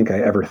don't think I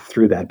ever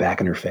threw that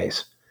back in her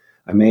face.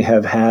 I may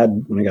have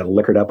had when I got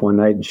liquored up one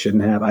night and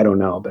shouldn't have, I don't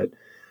know, but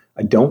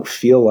I don't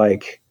feel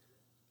like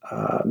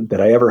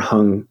that I ever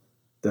hung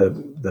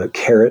the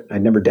carrot. I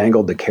never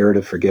dangled the carrot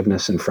of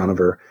forgiveness in front of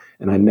her,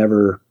 and I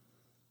never,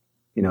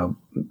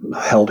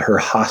 held her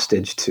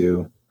hostage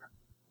to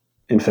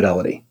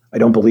infidelity. I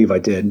don't believe I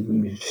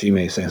did. She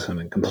may say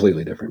something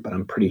completely different, but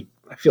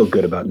I feel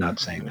good about not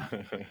saying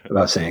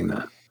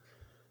that,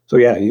 So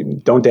yeah,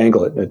 don't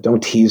dangle it.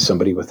 Don't tease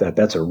somebody with that.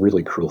 That's a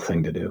really cruel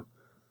thing to do.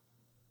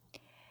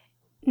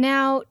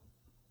 Now,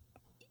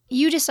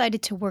 you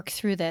decided to work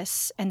through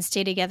this and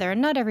stay together,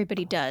 and not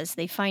everybody does.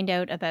 They find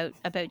out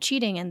about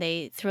cheating and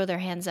they throw their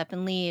hands up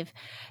and leave.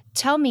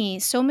 Tell me,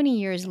 so many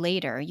years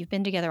later, you've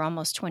been together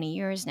almost 20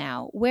 years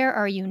now. Where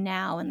are you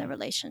now in the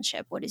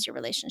relationship? What is your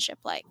relationship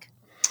like?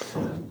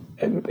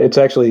 It's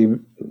actually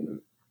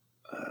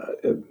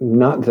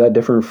not that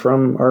different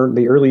from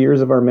the early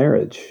years of our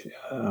marriage.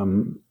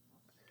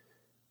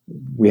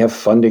 We have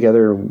fun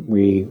together.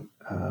 We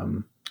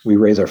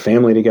raise our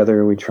family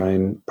together. We try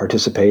and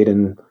participate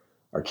in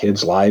our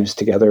kids' lives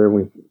together.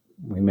 We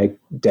make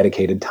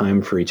dedicated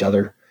time for each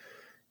other.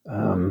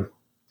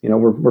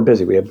 We're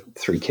busy. We have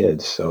 3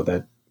 kids, so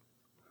that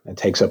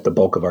takes up the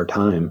bulk of our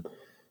time.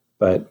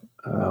 But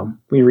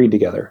we read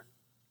together.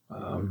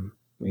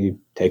 We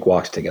take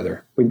walks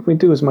together. We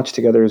do as much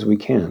together as we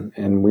can,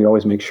 and we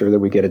always make sure that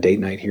we get a date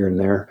night here and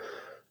there.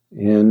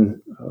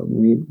 And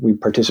we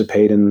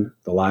participate in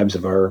the lives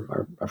of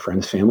our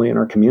friends, family, and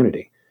our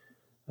community.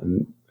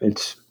 And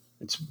it's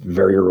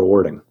very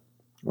rewarding.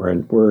 We're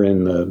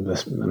in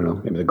the I don't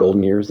know, maybe the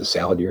golden years, the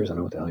salad years. I don't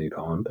know what the hell you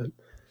call them, but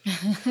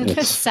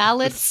The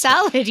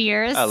salad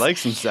years. I like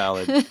some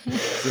salad.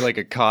 Is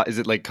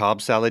it like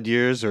Cobb salad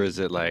years, or is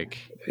it like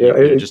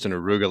just an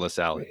arugula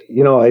salad?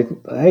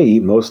 I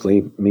eat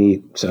mostly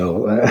meat,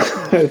 so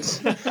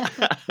it's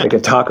like a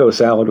taco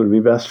salad would be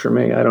best for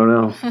me. I don't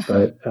know,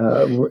 but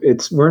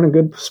we're in a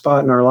good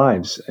spot in our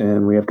lives,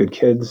 and we have good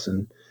kids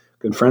and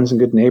good friends and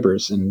good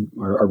neighbors, and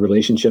our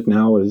relationship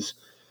now is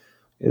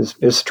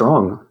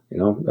strong.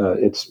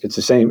 It's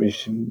the same.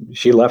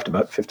 She left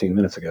about 15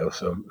 minutes ago,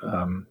 so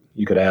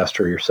you could ask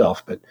her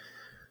yourself, but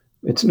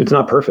it's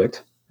not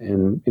perfect.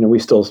 And we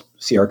still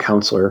see our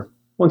counselor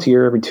once a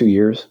year, every 2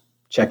 years,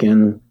 check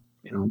in,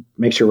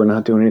 make sure we're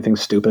not doing anything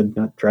stupid,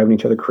 not driving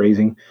each other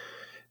crazy.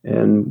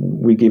 And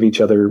we give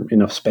each other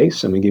enough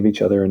space, and we give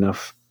each other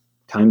enough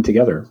time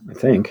together, I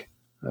think.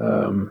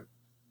 I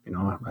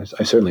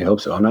certainly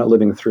hope so. I'm not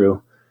living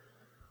through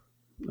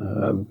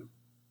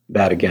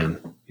that again.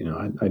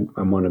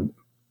 I want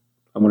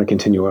to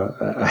continue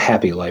a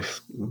happy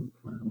life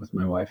with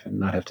my wife and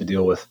not have to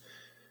deal with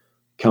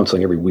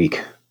counseling every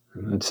week.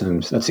 That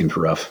seems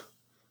rough.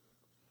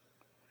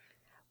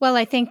 Well,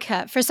 I think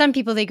for some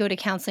people, they go to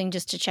counseling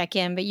just to check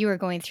in, but you were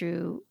going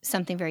through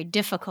something very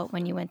difficult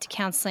when you went to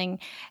counseling.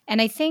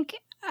 And I think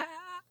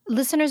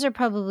listeners are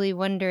probably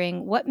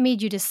wondering, what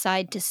made you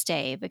decide to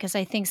stay? Because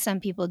I think some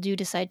people do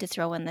decide to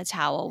throw in the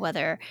towel,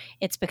 whether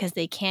it's because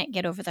they can't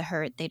get over the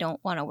hurt, they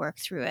don't want to work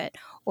through it,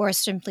 or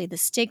simply the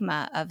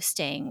stigma of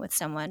staying with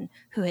someone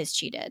who has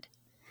cheated.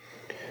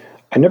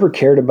 I never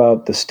cared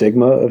about the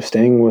stigma of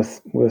staying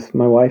with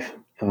my wife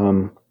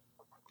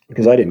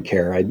because I didn't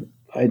care.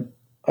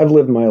 I've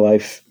lived my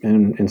life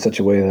in such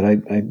a way that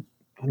I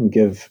don't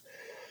give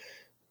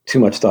too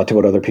much thought to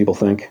what other people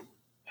think.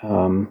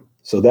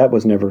 So that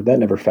never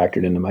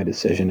factored into my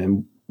decision.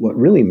 And what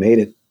really made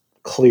it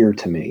clear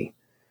to me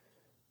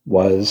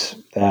was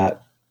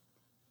that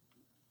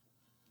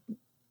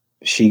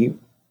she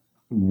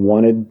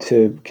wanted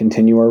to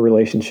continue our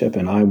relationship,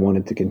 and I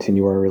wanted to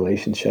continue our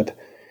relationship.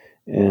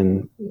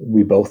 And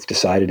we both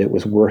decided it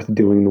was worth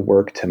doing the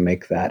work to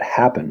make that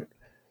happen.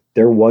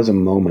 There was a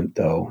moment,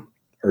 though,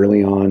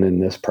 early on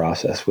in this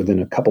process, within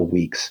a couple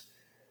weeks,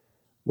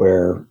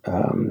 where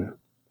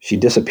she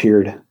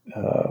disappeared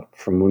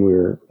from when we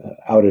were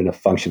out at a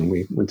function.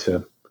 We went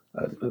to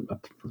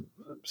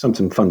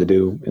something fun to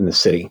do in the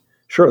city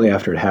shortly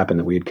after it happened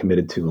that we had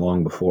committed to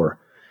long before.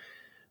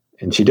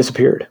 And she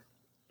disappeared.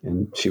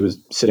 And she was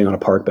sitting on a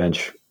park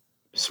bench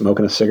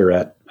smoking a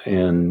cigarette.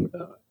 And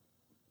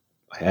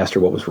I asked her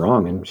what was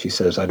wrong. And she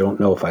says, "I don't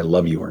know if I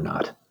love you or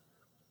not."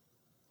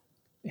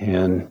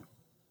 And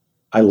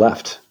I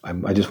left.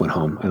 I just went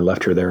home. I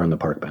left her there on the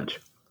park bench.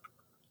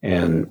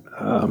 And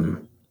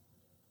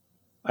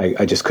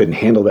I just couldn't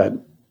handle that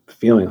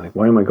feeling. Like,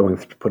 why am I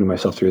putting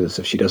myself through this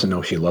if she doesn't know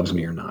if she loves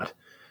me or not?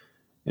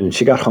 And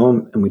she got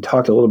home and we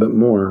talked a little bit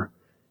more.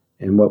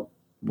 And what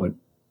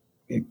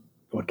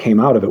came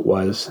out of it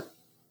was,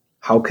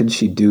 how could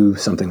she do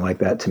something like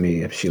that to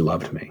me if she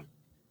loved me?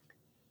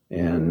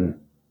 And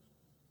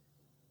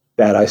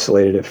that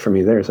isolated it for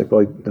me there. It's like,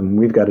 well, then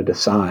we've got to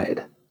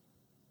decide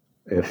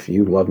if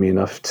you love me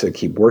enough to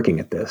keep working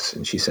at this.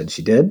 And she said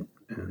she did.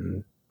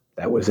 And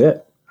that was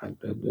it.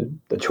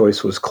 The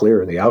choice was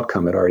clear. The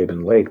outcome had already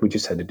been laid. We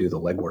just had to do the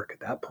legwork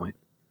at that point.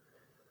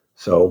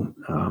 So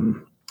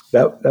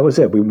that was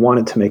it. We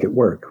wanted to make it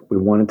work. We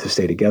wanted to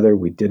stay together.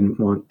 We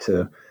didn't want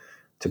to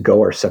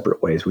go our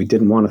separate ways. We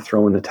didn't want to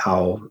throw in the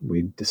towel.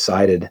 We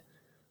decided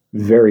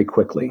very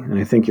quickly, and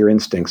I think your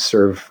instincts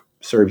serve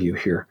you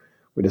here.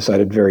 We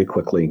decided very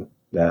quickly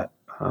that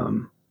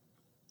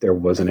there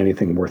wasn't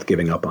anything worth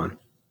giving up on.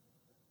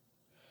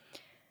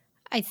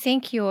 I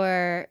think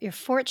you're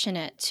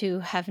fortunate to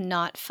have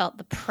not felt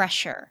the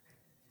pressure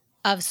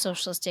of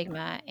social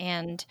stigma,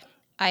 and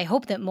I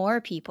hope that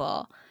more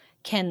people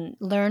can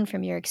learn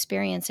from your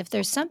experience. If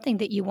there's something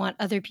that you want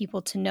other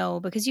people to know,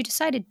 because you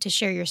decided to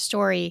share your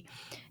story,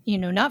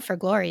 not for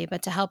glory,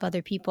 but to help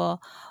other people,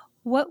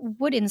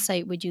 what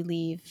insight would you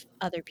leave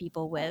other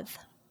people with?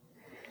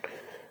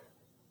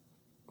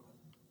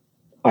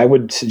 I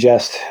would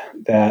suggest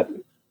that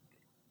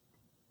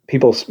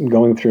people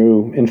going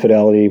through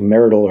infidelity,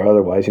 marital or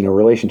otherwise,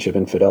 relationship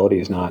infidelity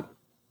is not,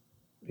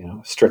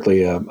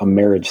 strictly a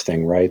marriage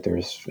thing, right?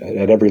 There's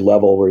at every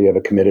level where you have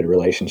a committed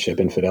relationship,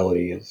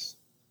 infidelity is,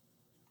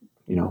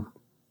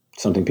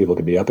 something people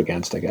could be up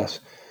against, I guess.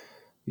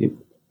 You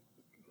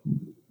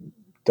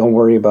don't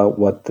worry about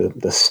what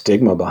the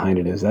stigma behind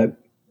it is. That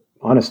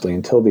honestly,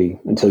 until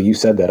you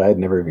said that, I had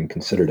never even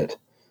considered it.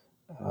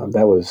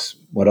 That was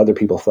what other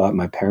people thought,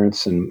 my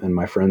parents and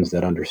my friends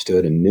that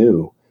understood and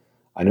knew.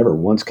 I never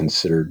once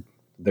considered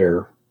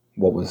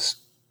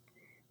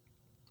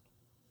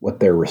what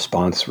their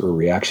response or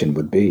reaction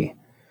would be.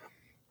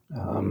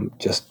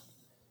 Just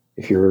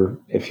if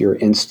your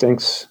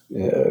instincts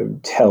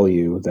tell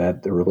you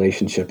that the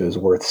relationship is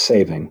worth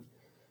saving,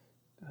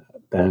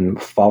 then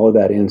follow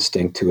that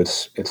instinct to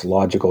its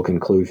logical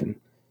conclusion,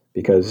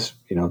 because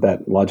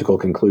that logical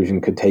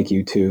conclusion could take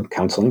you to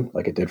counseling,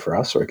 like it did for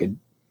us, or it could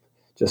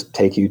just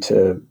take you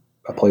to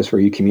a place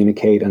where you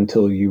communicate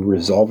until you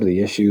resolve the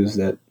issues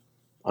that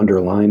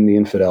underline the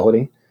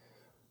infidelity,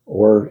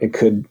 or it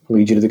could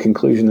lead you to the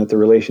conclusion that the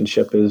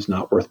relationship is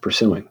not worth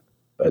pursuing.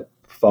 But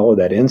follow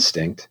that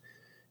instinct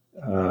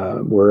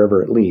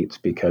wherever it leads,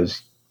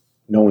 because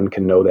no one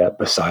can know that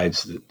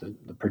besides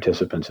the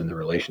participants in the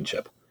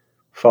relationship.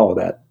 Follow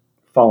that.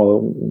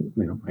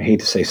 I hate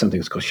to say something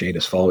as cliched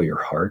as follow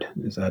your heart.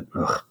 Is that,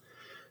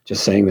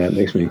 just saying that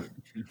makes me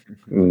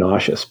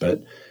nauseous,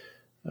 but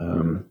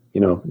follow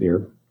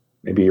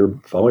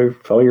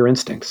your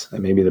instincts.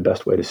 That may be the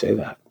best way to say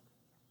that.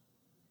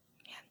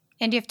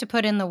 And you have to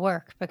put in the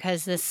work,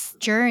 because this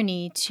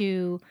journey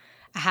to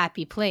a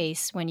happy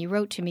place, when you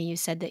wrote to me, you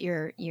said that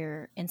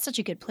you're in such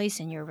a good place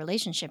in your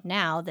relationship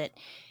now that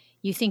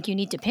you think you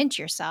need to pinch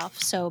yourself.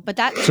 But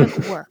that took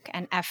work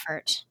and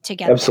effort to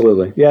get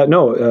Absolutely. There. Yeah,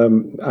 no,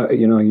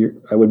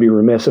 I would be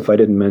remiss if I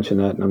didn't mention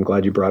that, and I'm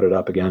glad you brought it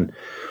up again.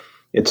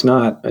 It's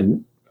not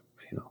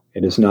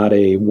it is not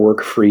a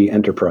work-free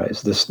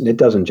enterprise. It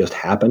doesn't just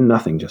happen.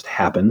 Nothing just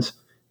happens.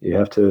 You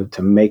have to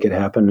make it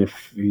happen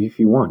if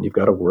you want. You've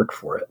got to work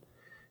for it.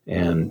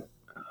 And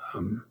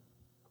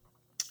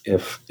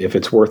if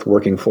it's worth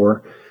working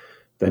for,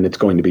 then it's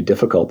going to be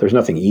difficult. There's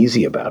nothing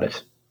easy about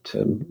it.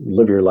 To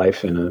live your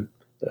life in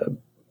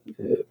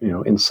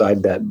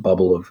inside that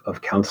bubble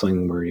of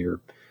counseling, where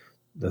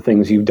the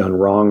things you've done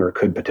wrong or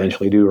could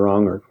potentially do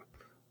wrong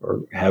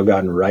or have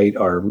gotten right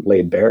are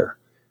laid bare.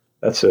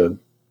 That's a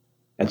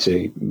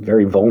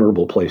very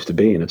vulnerable place to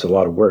be, and it's a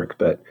lot of work.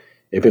 But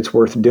if it's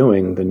worth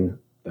doing,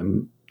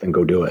 then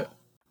go do it.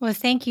 Well,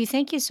 thank you.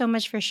 Thank you so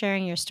much for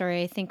sharing your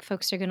story. I think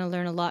folks are going to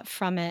learn a lot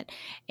from it.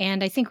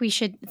 And I think we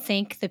should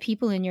thank the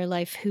people in your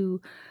life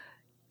who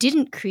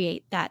didn't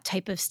create that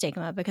type of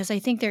stigma, because I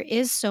think there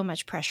is so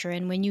much pressure.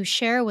 And when you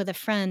share with a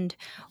friend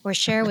or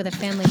share with a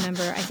family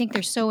member, I think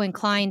they're so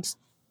inclined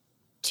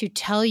to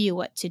tell you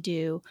what to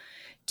do,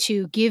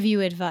 to give you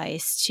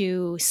advice,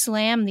 to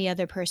slam the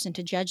other person,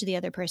 to judge the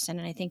other person.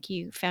 And I think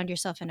you found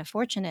yourself in a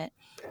fortunate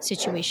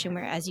situation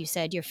where, as you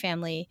said, your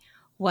family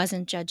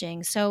wasn't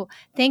judging. So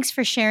thanks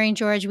for sharing,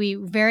 George. We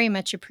very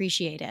much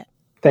appreciate it.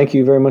 Thank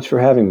you very much for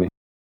having me.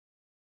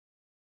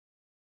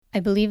 I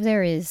believe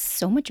there is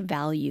so much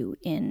value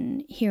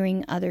in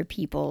hearing other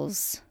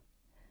people's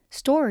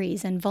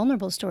stories and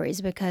vulnerable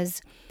stories,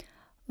 because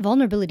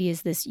vulnerability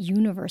is this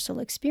universal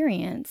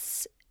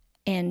experience.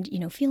 And,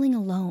 feeling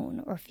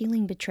alone or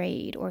feeling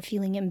betrayed or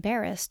feeling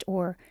embarrassed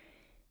or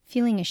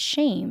feeling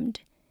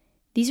ashamed,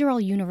 these are all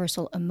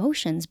universal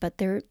emotions, but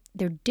they're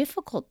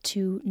difficult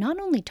to not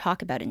only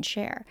talk about and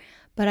share,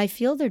 but I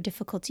feel they're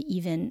difficult to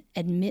even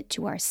admit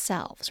to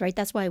ourselves, right?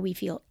 That's why we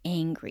feel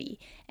angry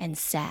and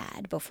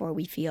sad before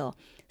we feel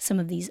some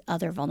of these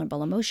other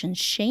vulnerable emotions.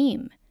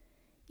 Shame,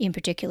 in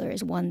particular,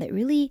 is one that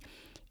really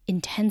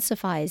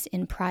intensifies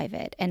in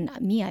private. And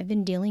me, I've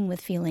been dealing with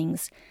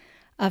feelings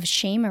of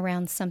shame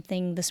around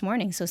something this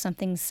morning. So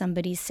something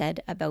somebody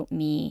said about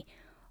me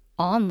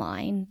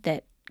online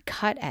that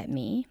cut at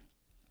me,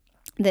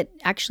 that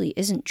actually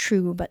isn't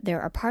true, but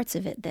there are parts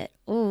of it that,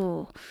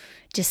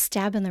 just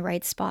stab in the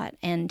right spot.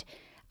 And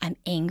I'm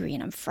angry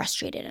and I'm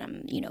frustrated and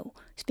I'm,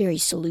 very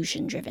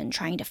solution driven,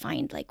 trying to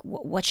find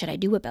what should I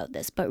do about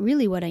this? But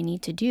really what I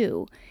need to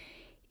do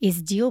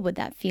is deal with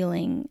that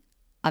feeling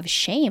of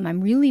shame.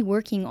 I'm really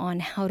working on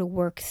how to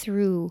work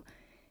through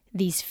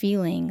these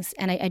feelings,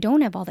 and I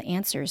don't have all the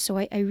answers. So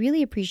I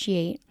really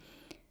appreciate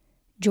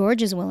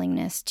George's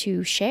willingness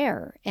to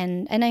share.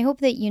 And I hope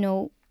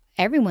that,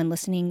 everyone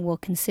listening will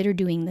consider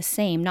doing the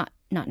same, not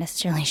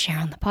necessarily share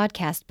on the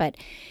podcast, but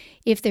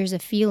if there's a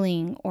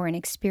feeling or an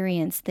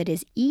experience that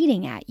is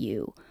eating at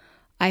you,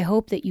 I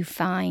hope that you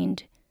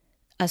find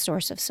a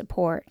source of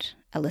support,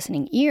 a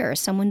listening ear,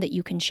 someone that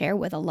you can share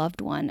with, a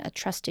loved one, a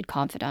trusted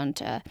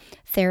confidant, a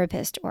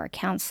therapist, or a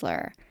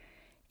counselor.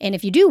 And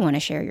if you do want to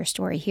share your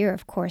story here,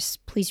 of course,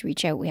 please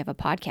reach out. We have a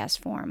podcast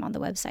form on the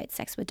website,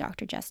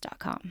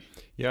 sexwithdrjess.com.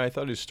 Yeah, I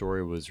thought his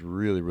story was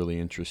really, really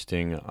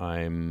interesting.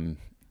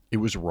 It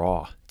was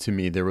raw to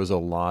me. There was a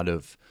lot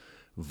of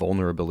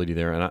vulnerability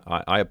there, and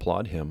I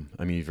applaud him.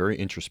 I mean, very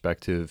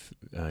introspective,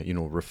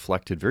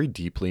 reflected very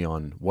deeply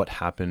on what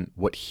happened,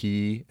 what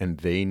he and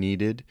they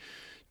needed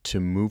to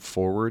move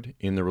forward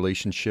in the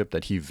relationship,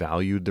 that he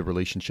valued the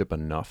relationship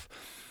enough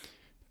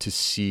to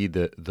see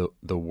the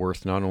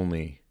worth not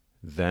only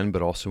then,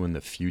 but also in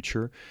the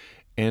future,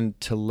 and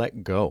to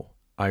let go.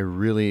 I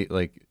really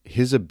like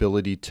his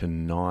ability to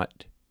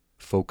not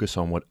focus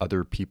on what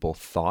other people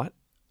thought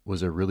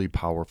was a really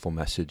powerful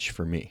message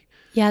for me.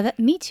 Yeah,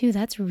 me too.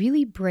 That's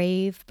really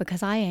brave,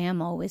 because I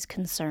am always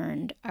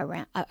concerned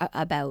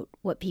about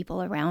what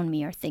people around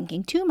me are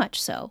thinking, too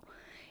much so.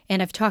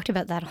 And I've talked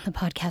about that on the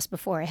podcast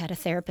before. I had a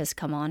therapist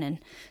come on and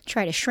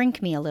try to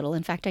shrink me a little.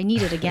 In fact, I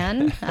need it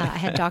again. I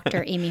had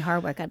Dr. Amy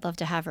Harwick. I'd love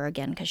to have her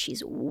again because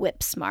she's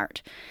whip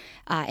smart.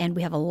 And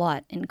we have a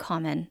lot in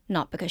common,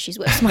 not because she's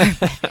whip smart.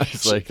 I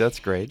was like, that's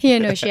great.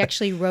 She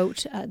actually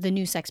wrote the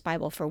New Sex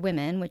Bible for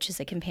Women, which is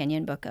a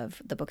companion book of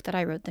the book that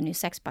I wrote, the New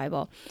Sex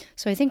Bible.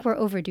 So I think we're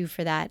overdue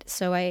for that.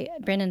 So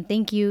Brendan,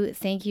 thank you.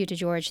 Thank you to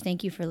George.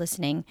 Thank you for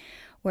listening.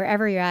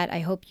 Wherever you're at, I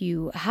hope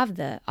you have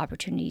the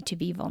opportunity to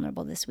be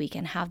vulnerable this week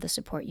and have the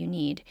support you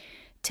need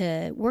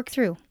to work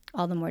through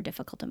all the more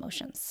difficult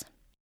emotions.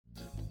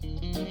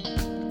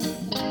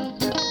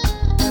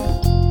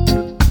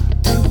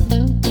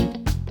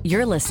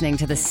 You're listening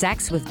to the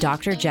Sex with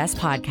Dr. Jess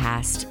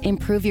podcast.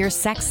 Improve your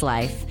sex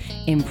life.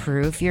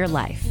 Improve your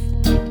life.